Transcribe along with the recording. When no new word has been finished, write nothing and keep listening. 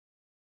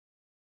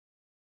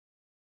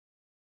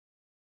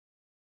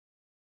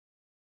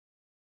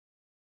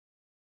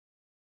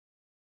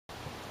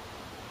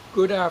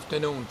Good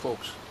afternoon,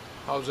 folks.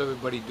 How's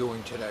everybody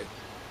doing today?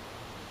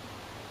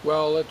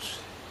 Well,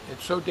 it's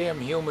so damn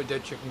humid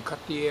that you can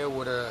cut the air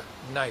with a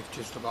knife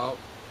just about.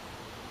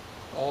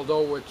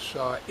 Although it's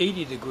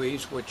 80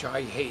 degrees, which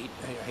I hate.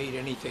 I hate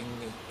anything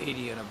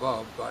 80 and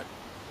above, but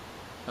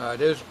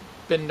there's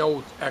been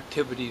no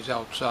activities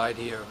outside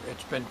here.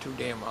 It's been too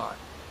damn hot.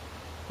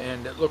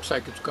 And it looks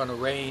like it's going to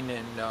rain,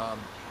 and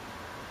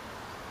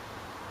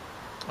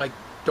I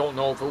don't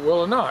know if it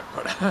will or not,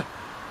 but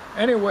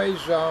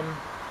anyways,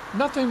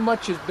 nothing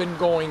much has been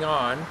going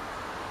on.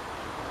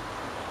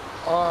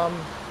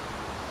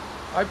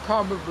 I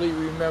probably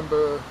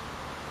remember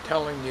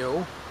telling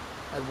you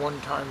at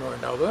one time or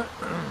another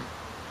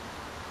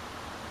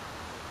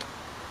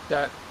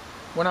that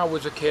when I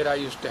was a kid I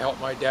used to help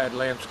my dad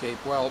landscape.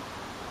 Well,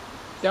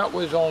 that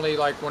was only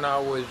like when I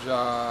was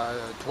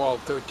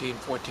 12, 13,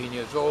 14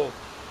 years old,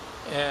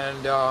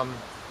 and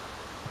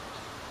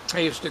I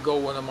used to go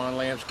with him on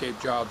landscape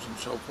jobs and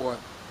so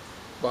forth,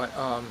 but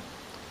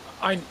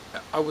I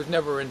was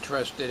never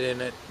interested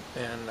in it,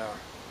 and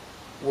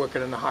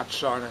working in the hot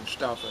sun and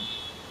stuff.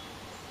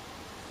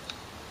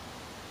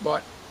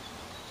 But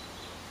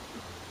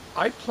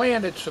I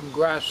planted some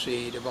grass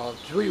seed about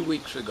 3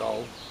 weeks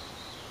ago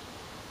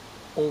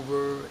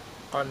over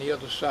on the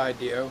other side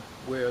there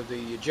where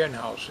the gen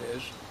house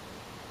is,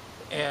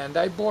 and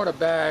I bought a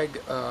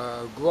bag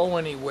Grow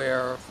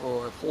Anywhere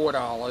for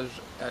 $4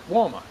 at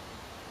Walmart,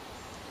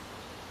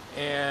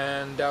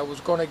 and I was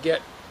going to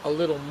get a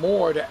little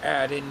more to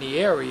add in the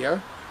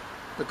area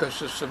because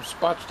there's some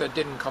spots that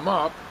didn't come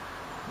up.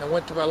 And I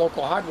went to my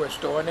local hardware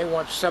store and they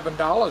want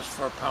 $7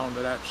 for a pound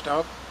of that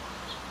stuff.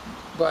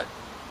 But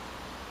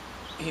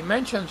he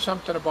mentioned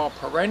something about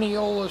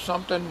perennial or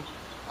something.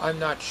 I'm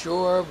not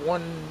sure.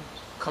 One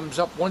comes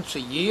up once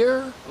a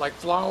year, like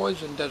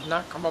flowers, and does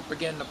not come up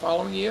again the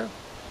following year.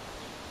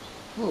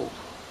 Ooh.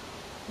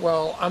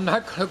 Well, I'm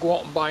not going to go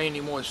out and buy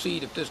any more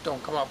seed if this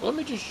don't come up. Let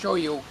me just show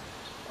you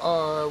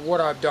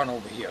what I've done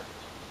over here.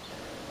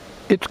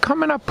 It's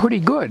coming up pretty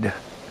good.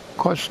 Of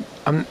course,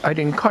 I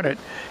didn't cut it.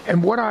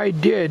 And what I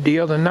did the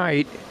other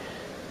night,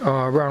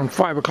 around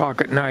 5 o'clock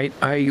at night,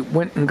 I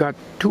went and got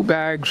 2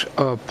 bags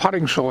of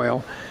potting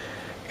soil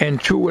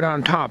and threw it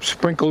on top,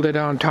 sprinkled it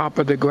on top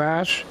of the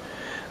grass.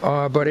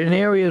 But in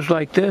areas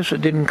like this, it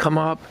didn't come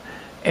up.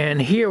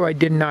 And here I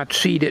did not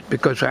seed it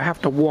because I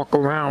have to walk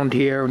around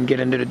here and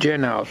get into the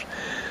gen house.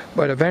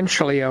 But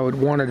eventually I would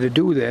wanted to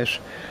do this.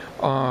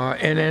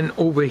 And then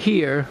over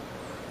here,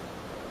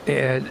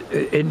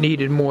 it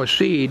needed more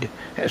seed.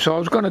 So I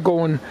was going to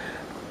go and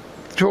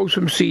throw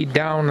some seed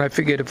down, and I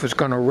figured if it's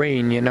going to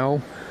rain,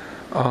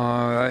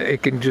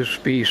 it can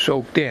just be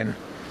soaked in,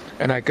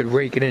 and I could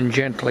rake it in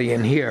gently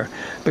in here,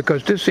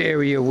 because this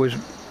area was,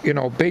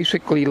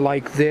 basically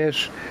like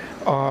this,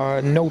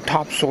 no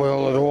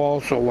topsoil at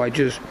all. So I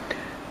just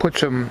put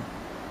some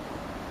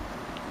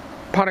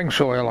potting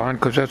soil on,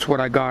 because that's what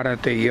I got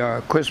at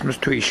the Christmas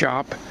tree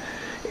shop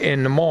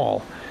in the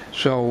mall.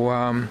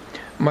 So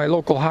my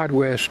local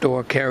hardware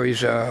store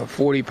carries a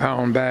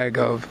 40-pound bag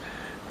of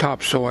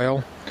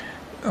topsoil.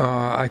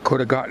 I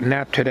could have gotten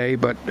that today,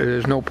 but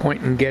there's no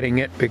point in getting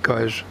it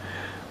because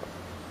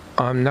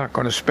I'm not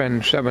going to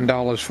spend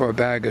 $7 for a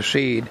bag of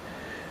seed.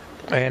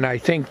 And I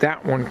think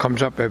that one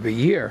comes up every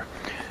year.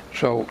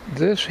 So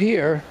this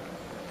here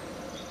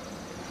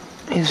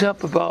is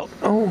up about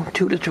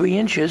 2 to 3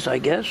 inches, I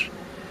guess.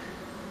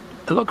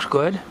 It looks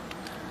good.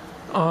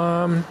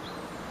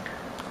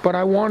 But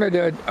I wanted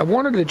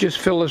to just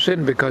fill this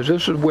in because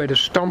this is where the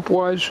stump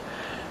was,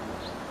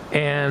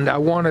 and I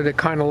wanted to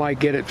kind of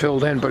like get it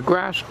filled in. But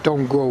grass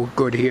don't grow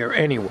good here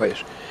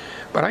anyways.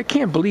 But I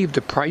can't believe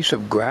the price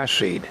of grass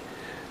seed.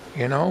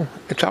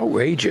 It's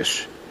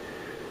outrageous.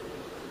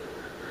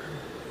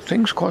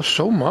 Things cost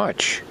so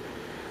much.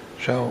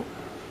 So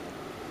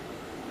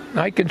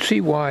I can see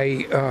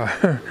why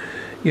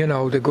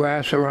the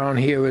grass around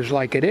here is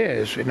like it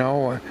is.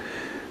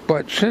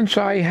 But since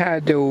I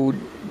had to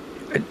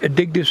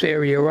dig this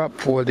area up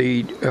for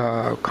the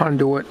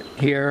conduit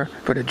here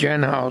for the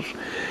gen house,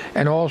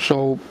 and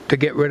also to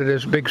get rid of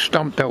this big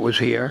stump that was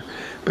here,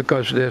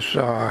 because this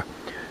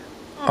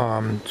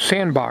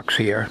sandbox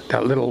here,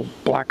 that little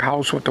black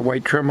house with the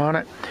white trim on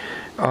it,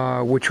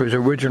 which was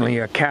originally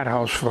a cat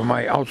house for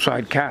my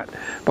outside cat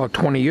about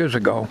 20 years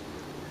ago,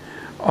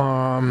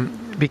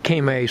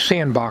 became a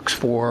sandbox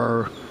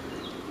for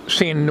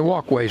sand in the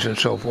walkways and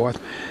so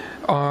forth.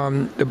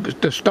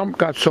 The stump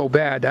got so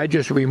bad, I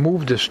just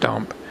removed the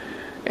stump,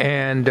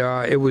 and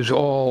it was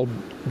all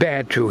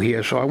bad through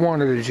here, so I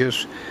wanted to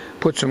just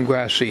put some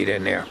grass seed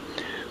in there.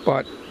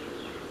 But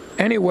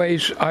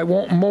anyways, I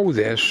won't mow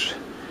this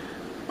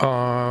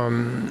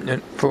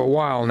for a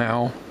while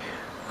now.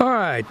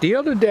 Alright, the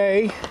other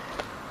day,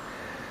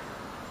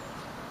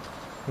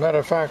 matter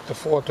of fact the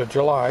 4th of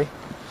July,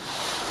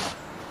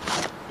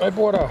 I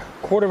bought a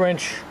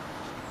 1/4-inch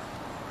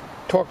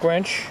torque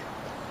wrench,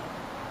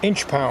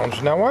 inch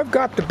pounds. Now I've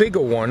got the bigger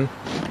one,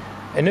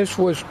 and this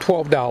was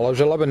 $12,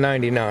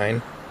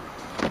 $11.99,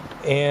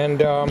 and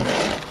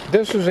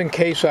this is in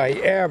case I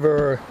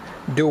ever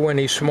do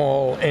any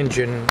small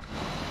engine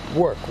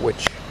work,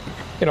 which,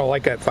 you know,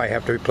 like if I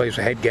have to replace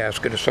a head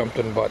gasket or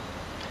something, but,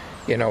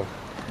 you know,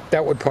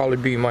 that would probably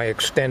be my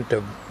extent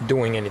of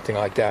doing anything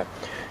like that.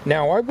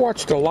 Now, I've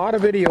watched a lot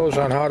of videos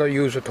on how to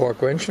use a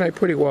torque wrench, and I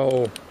pretty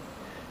well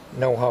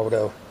know how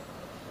to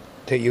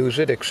use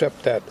it,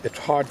 except that it's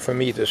hard for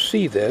me to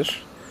see this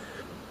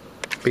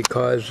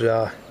because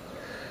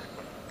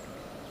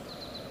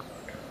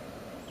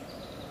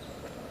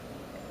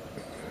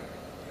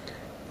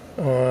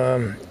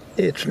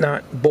it's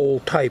not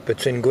bowl type,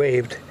 it's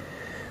engraved.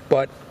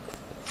 But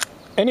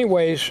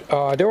anyways,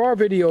 there are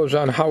videos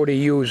on how to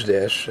use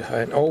this,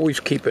 and always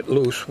keep it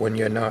loose when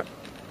you're not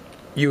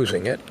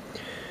using it.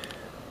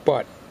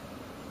 But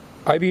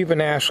I've even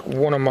asked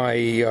one of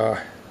my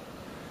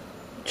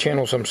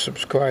channels I'm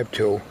subscribed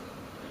to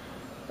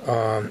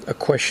a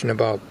question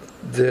about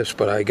this,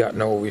 but I got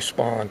no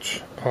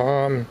response.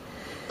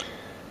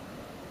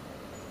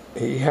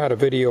 He had a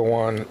video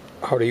on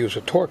how to use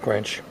a torque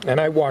wrench,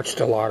 and I watched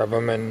a lot of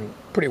them and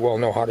pretty well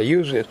know how to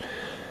use it.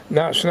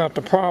 That's not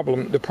the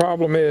problem. The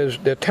problem is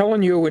they're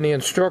telling you in the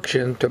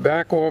instruction to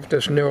back off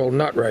this knurled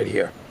nut right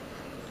here.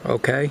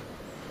 Okay?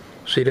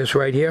 See this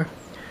right here?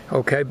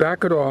 Okay,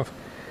 back it off,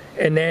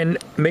 and then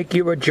make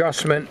your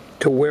adjustment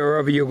to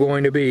wherever you're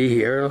going to be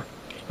here.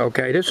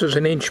 Okay, this is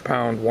an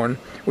inch-pound one,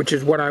 which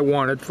is what I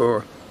wanted for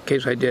in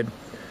case I did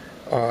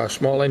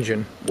small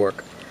engine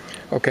work.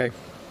 Okay,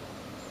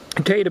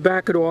 I tell you to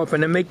back it off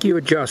and then make your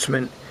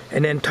adjustment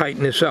and then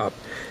tighten this up.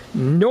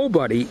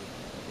 Nobody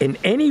in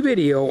any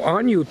video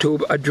on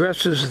YouTube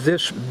addresses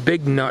this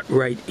big nut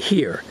right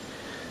here.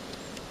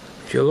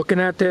 If you're looking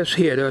at this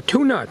here, there are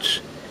two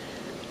nuts.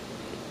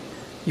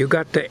 You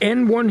got the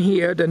end one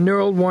here, the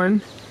knurled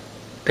one.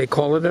 They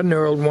call it a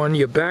knurled one.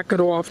 You back it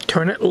off,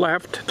 turn it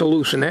left to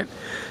loosen it,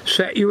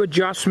 set your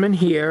adjustment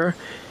here.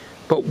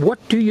 But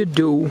what do you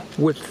do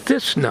with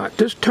this nut?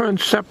 This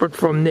turns separate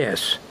from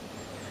this.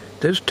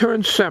 This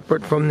turns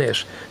separate from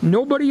this.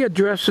 Nobody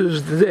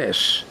addresses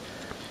this.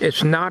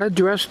 It's not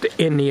addressed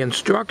in the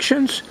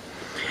instructions.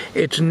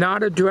 It's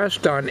not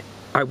addressed on,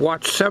 I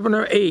watched 7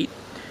 or 8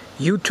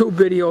 YouTube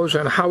videos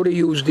on how to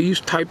use these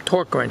type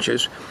torque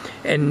wrenches,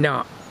 and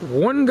not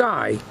one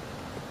guy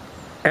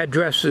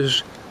addresses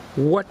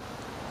what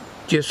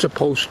you're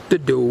supposed to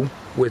do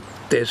with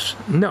this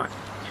nut.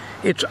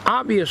 It's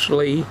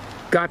obviously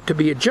got to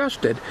be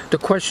adjusted. The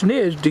question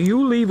is, do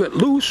you leave it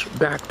loose,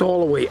 backed all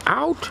the way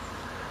out,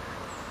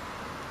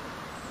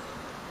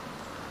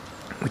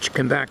 which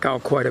can back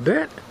out quite a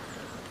bit?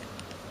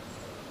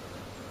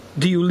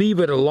 Do you leave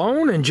it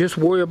alone and just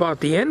worry about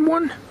the end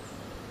one?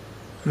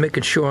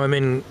 Making sure I'm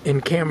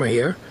in camera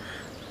here.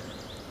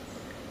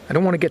 I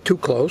don't want to get too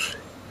close.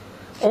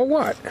 Or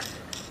what?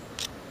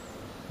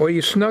 Or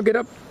you snug it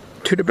up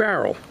to the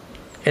barrel,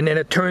 and then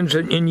it turns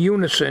in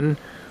unison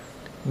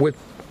with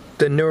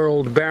the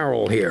knurled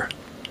barrel here.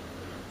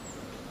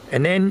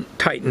 And then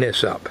tighten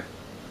this up.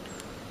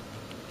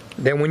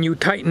 Then when you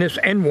tighten this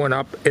end one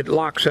up, it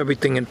locks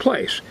everything in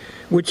place,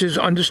 which is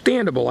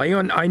understandable.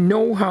 I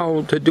know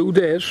how to do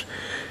this,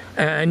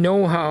 and I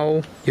know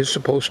how you're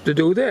supposed to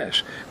do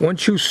this.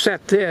 Once you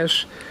set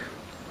this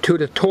to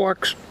the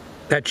torques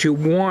that you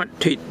want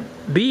to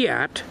be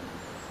at,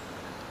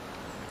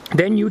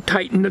 then you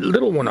tighten the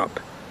little one up.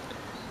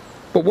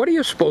 But what are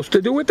you supposed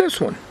to do with this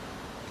one?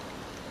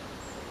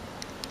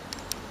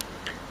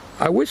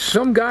 I wish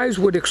some guys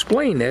would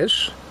explain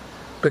this,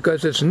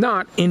 because it's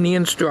not in the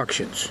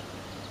instructions.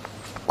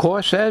 Of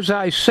course, as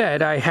I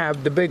said, I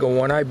have the bigger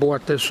one. I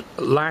bought this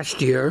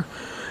last year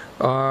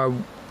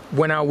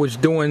when I was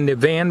doing the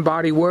van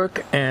body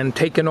work and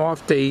taking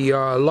off the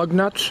lug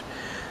nuts.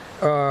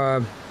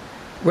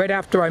 Right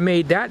after I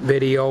made that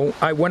video,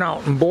 I went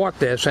out and bought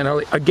this,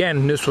 and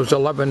again, this was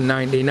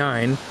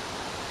 $11.99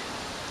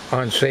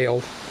 on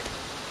sale.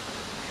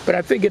 But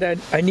I figured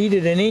I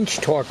needed an inch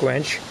torque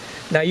wrench.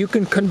 Now you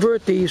can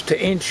convert these to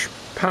inch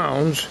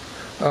pounds.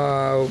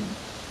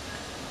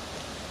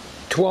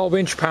 12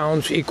 inch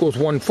pounds equals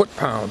 1 foot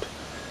pound.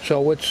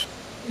 So it's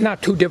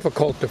not too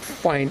difficult to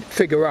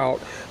figure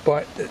out,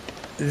 but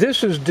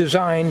this is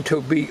designed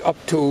to be up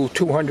to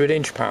 200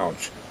 inch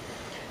pounds.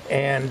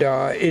 And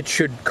it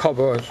should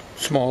cover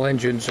small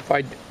engines if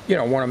I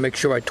want to make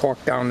sure I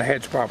torque down the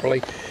heads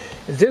properly.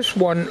 This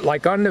one,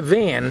 like on the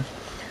van,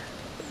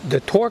 the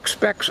torque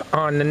specs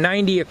on the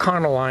 90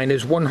 Econoline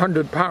is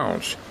 100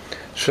 pounds.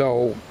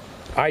 So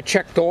I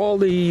checked all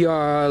the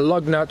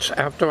lug nuts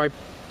after I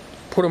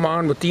put them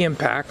on with the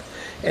impact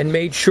and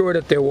made sure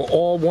that they were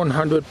all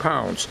 100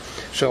 pounds.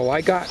 So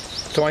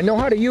I know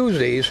how to use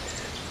these,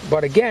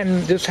 but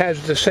again, this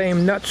has the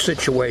same nut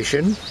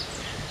situation.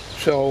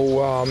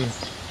 So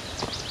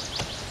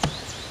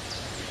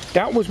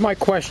that was my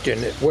question.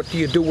 What do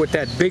you do with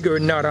that bigger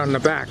nut on the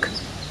back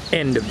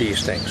end of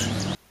these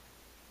things?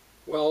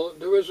 Well,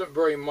 there isn't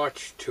very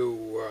much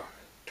to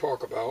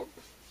talk about.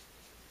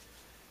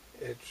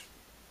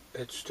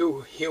 It's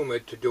too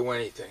humid to do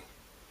anything.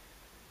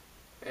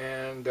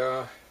 And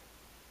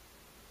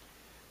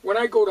what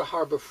when I go to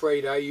Harbor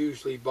Freight, I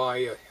usually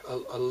buy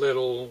a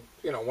little,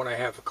 you know, when I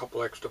have a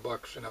couple extra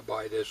bucks, and I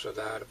buy this or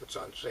that if it's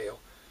on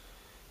sale.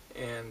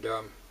 And,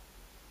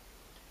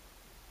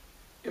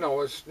 you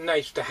know, it's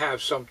nice to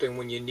have something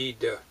when you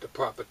need the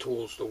proper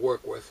tools to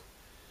work with.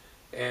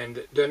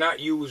 And they're not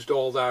used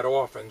all that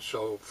often,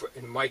 so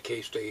in my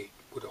case, they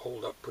would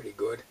hold up pretty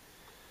good.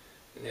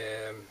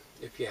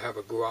 If you have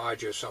a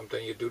garage or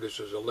something, you do this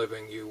as a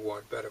living, you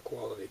want better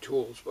quality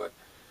tools, but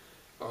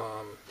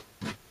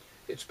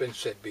it's been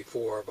said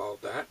before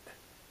about that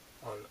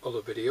on other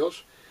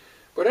videos.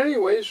 But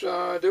anyways,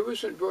 there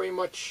isn't very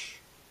much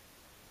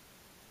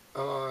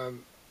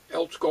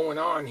else going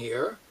on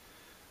here.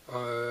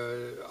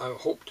 I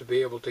hope to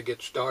be able to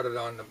get started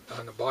on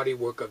the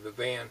bodywork of the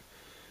van.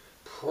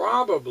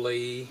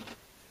 Probably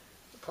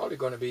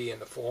going to be in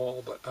the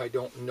fall, but I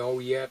don't know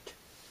yet,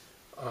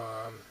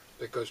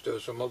 because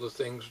there's some other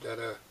things that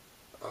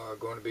are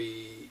going to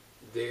be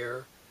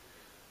there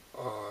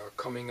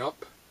coming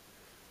up,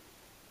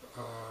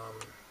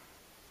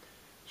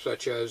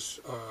 such as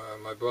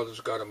my brother's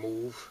got to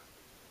move,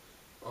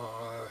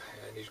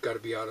 and he's got to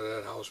be out of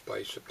that house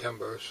by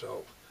September,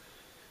 so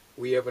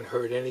we haven't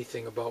heard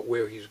anything about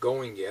where he's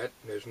going yet.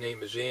 His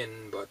name is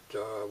in, but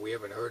we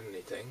haven't heard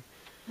anything.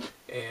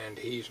 And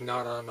he's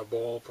not on the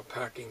ball for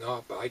packing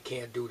up. I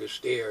can't do the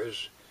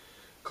stairs.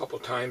 A couple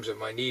times and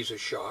my knees are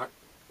shot.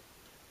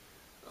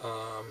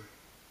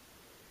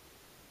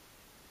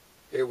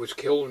 It was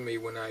killing me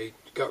when I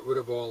got rid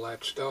of all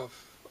that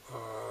stuff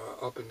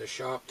up in the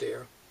shop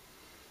there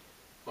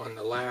on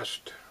the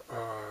last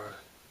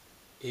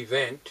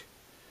event.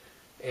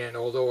 And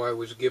although I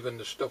was giving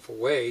the stuff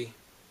away,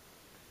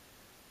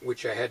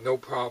 which I had no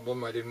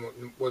problem. I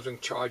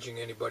wasn't charging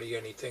anybody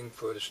anything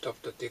for the stuff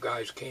that the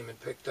guys came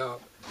and picked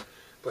up.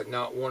 But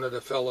not one of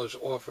the fellas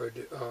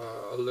offered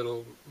a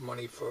little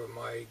money for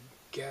my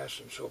gas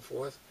and so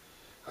forth.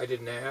 I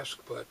didn't ask,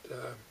 but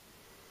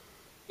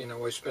you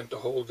know, I spent the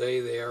whole day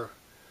there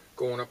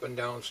going up and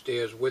down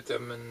stairs with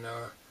them, and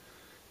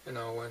you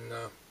know, and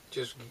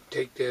just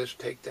take this,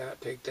 take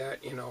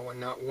that, you know, and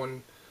not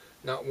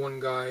one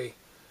guy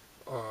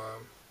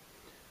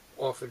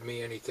offered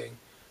me anything,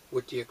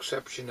 with the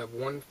exception of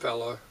one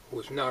fella who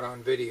was not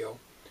on video.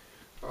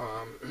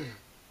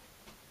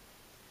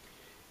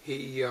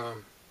 He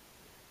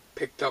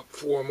picked up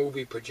 4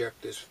 movie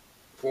projectors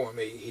for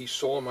me. He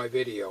saw my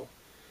video.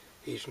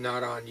 He's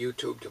not on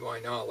YouTube to my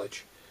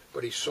knowledge,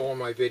 but he saw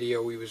my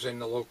video. He was in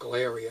the local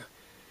area,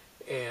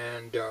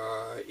 and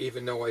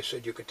even though I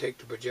said you could take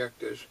the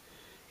projectors,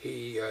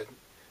 he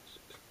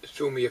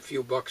threw me a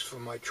few bucks for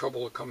my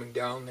trouble of coming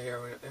down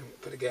there and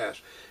for the gas,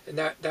 and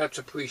that's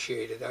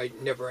appreciated. I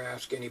never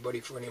ask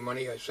anybody for any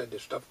money. I said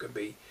this stuff can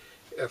be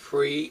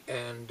free,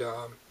 and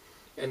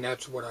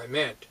that's what I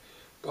meant.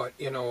 But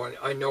you know, and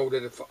I know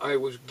that if I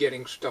was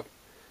getting stuff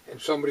and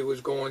somebody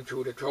was going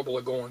through the trouble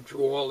of going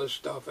through all this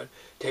stuff and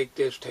take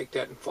this, take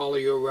that, and follow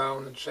you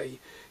around and say,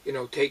 you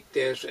know, take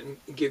this and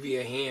give you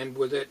a hand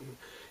with it, and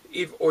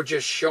even, or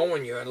just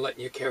showing you and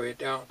letting you carry it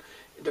down.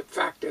 The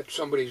fact that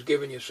somebody's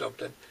giving you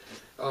something,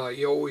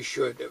 you always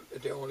should.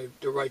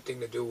 The right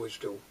thing to do is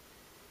to,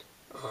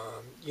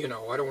 you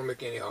know, I don't want to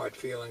make any hard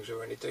feelings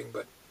or anything,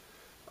 but,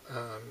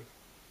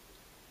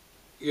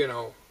 you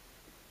know,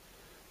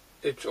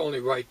 it's only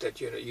right that,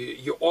 you know,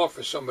 you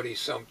offer somebody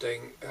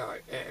something,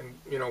 and,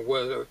 you know,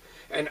 whether,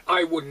 and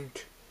I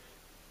wouldn't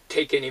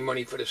take any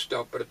money for this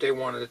stuff, but if they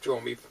wanted to throw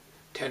me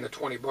 10 or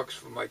 20 bucks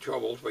for my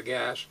troubles for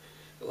gas,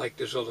 like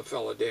this other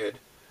fella did,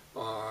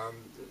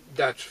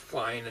 that's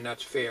fine and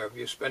that's fair if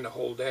you spend a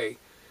whole day.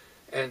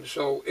 And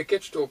so it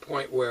gets to a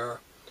point where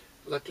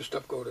let the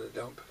stuff go to the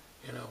dump,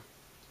 you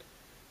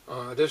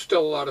know. There's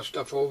still a lot of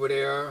stuff over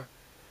there,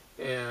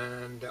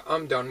 and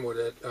I'm done with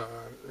it,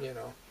 you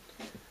know.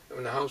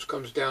 When the house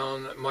comes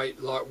down,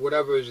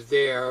 whatever is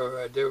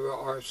there, there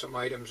are some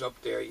items up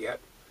there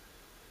yet.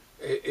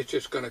 It's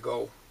just going to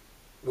go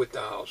with the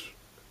house.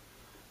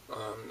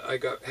 I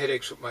got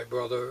headaches with my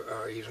brother.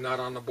 He's not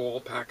on the ball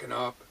packing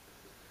up.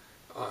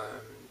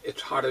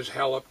 It's hot as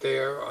hell up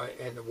there,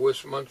 and the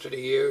worst months of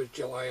the year is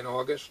July and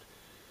August.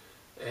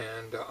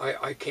 And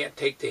I can't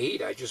take the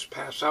heat. I just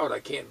pass out. I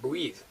can't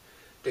breathe.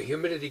 The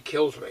humidity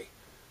kills me,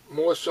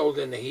 more so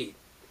than the heat.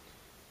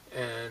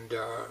 And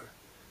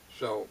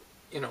so,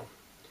 you know,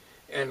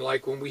 and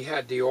like when we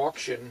had the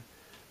auction,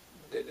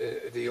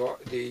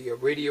 the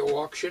radio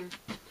auction,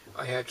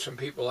 I had some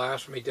people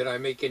ask me, did I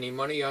make any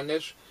money on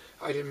this?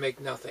 I didn't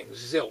make nothing,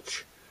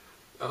 zilch.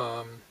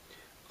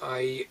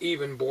 I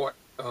even bought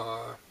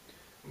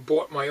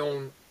my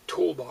own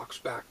toolbox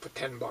back for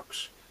 10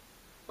 bucks,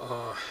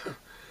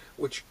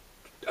 which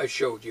I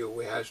showed you.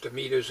 It has the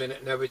meters in it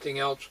and everything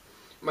else.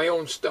 My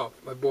own stuff,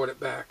 I bought it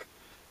back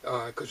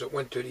because it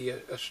went to the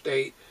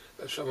estate.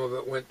 Some of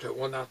it went to,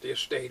 well, not the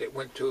estate, it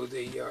went to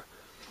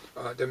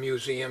the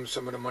museum.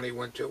 Some of the money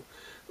went to.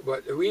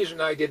 But the reason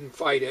I didn't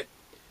fight it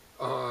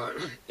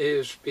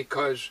is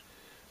because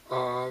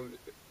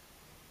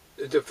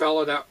the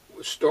fellow that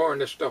was storing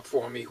the stuff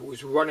for me, who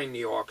was running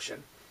the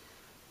auction,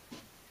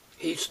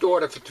 he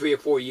stored it for 3 or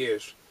 4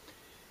 years.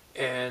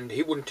 and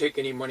he wouldn't take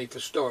any money for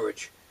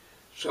storage.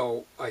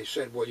 So I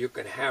said, well, you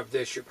can have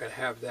this, you can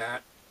have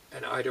that,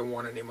 and I didn't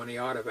want any money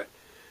out of it.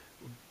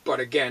 But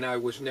again, I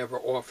was never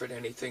offered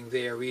anything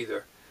there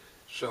either.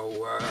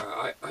 So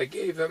I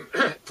gave him,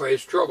 for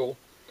his trouble,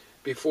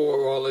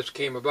 before all this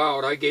came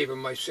about, I gave him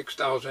my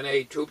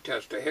 6000A tube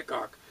tester,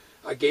 Hickok.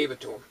 I gave it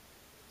to him.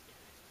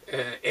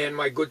 And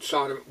my good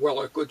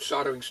a good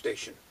soldering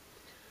station.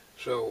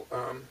 So,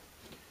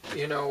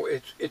 you know,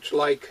 it's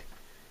like,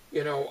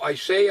 you know, I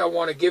say I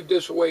want to give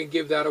this away and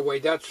give that away.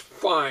 That's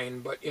fine,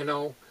 but, you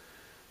know,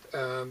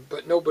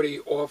 but nobody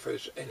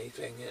offers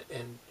anything,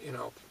 and you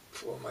know,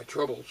 for my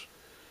troubles.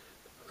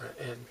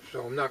 And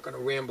so I'm not going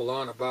to ramble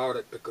on about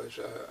it, because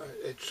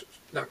it's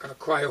not going to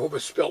cry over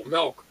spilt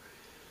milk.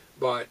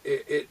 But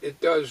it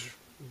does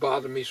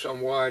bother me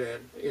somewhat,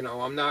 and, you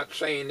know, I'm not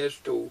saying this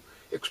to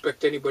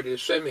expect anybody to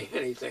send me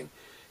anything.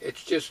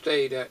 It's just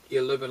say that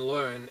you live and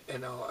learn,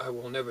 and I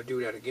will never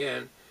do that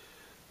again.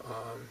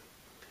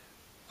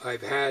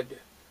 I've had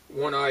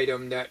one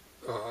item that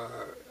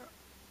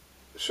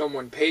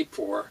someone paid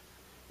for,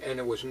 and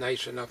it was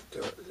nice enough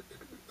to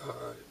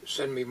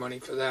send me money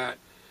for that,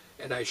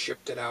 and I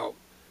shipped it out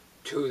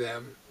to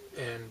them,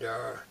 and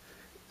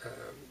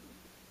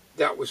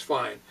that was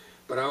fine.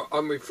 But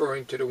I'm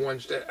referring to the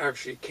ones that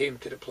actually came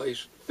to the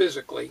place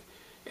physically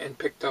and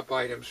picked up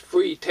items.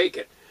 Free, take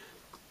it.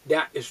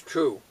 That is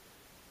true.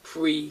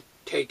 Free,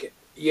 take it.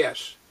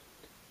 Yes.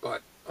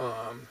 But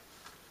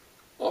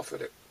offer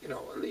it, you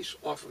know, at least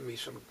offer me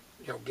some,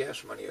 you know,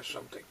 gas money or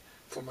something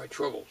for my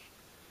troubles.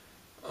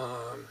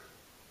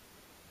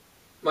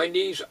 My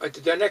knees,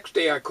 the next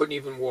day I couldn't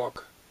even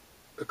walk,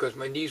 because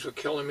my knees were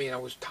killing me and I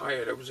was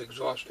tired. I was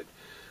exhausted.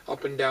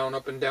 Up and down,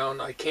 up and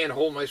down. I can't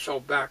hold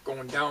myself back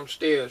going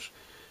downstairs,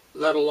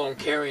 let alone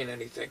carrying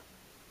anything.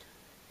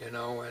 You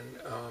know, and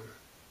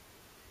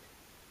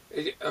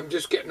I'm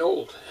just getting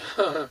old.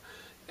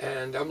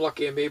 And I'm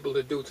lucky I'm able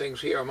to do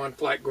things here. I'm on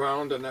flat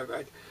ground, and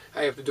I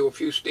have to do a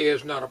few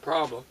stairs, not a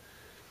problem.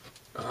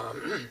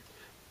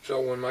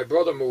 So when my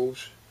brother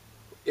moves,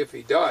 if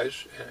he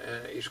does,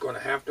 and he's going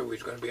to have to,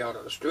 he's going to be out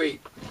on the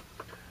street,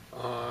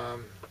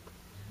 I'm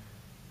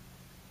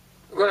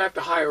going to have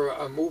to hire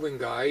a moving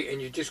guy,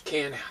 and you just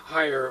can't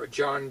hire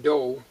John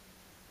Doe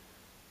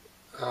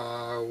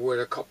with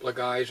a couple of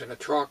guys in a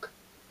truck,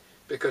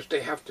 because they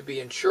have to be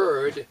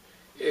insured.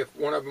 If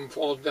one of them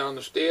falls down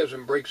the stairs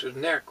and breaks his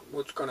neck,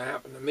 what's going to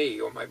happen to me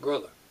or my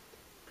brother?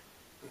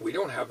 We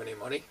don't have any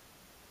money,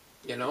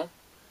 you know?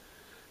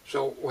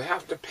 So we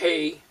have to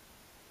pay,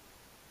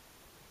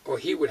 or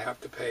he would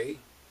have to pay,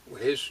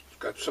 with his,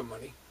 got some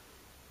money,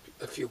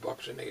 a few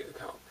bucks in the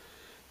account.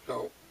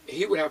 So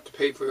he would have to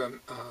pay for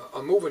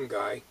a moving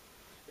guy,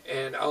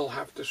 and I'll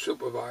have to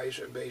supervise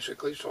him,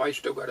 basically. So I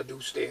still got to do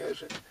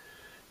stairs, and,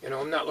 you know,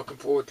 I'm not looking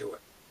forward to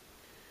it.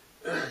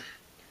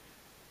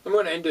 I'm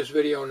going to end this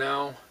video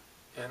now,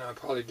 and I'll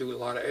probably do a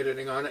lot of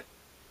editing on it.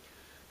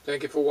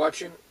 Thank you for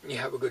watching. You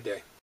have a good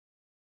day.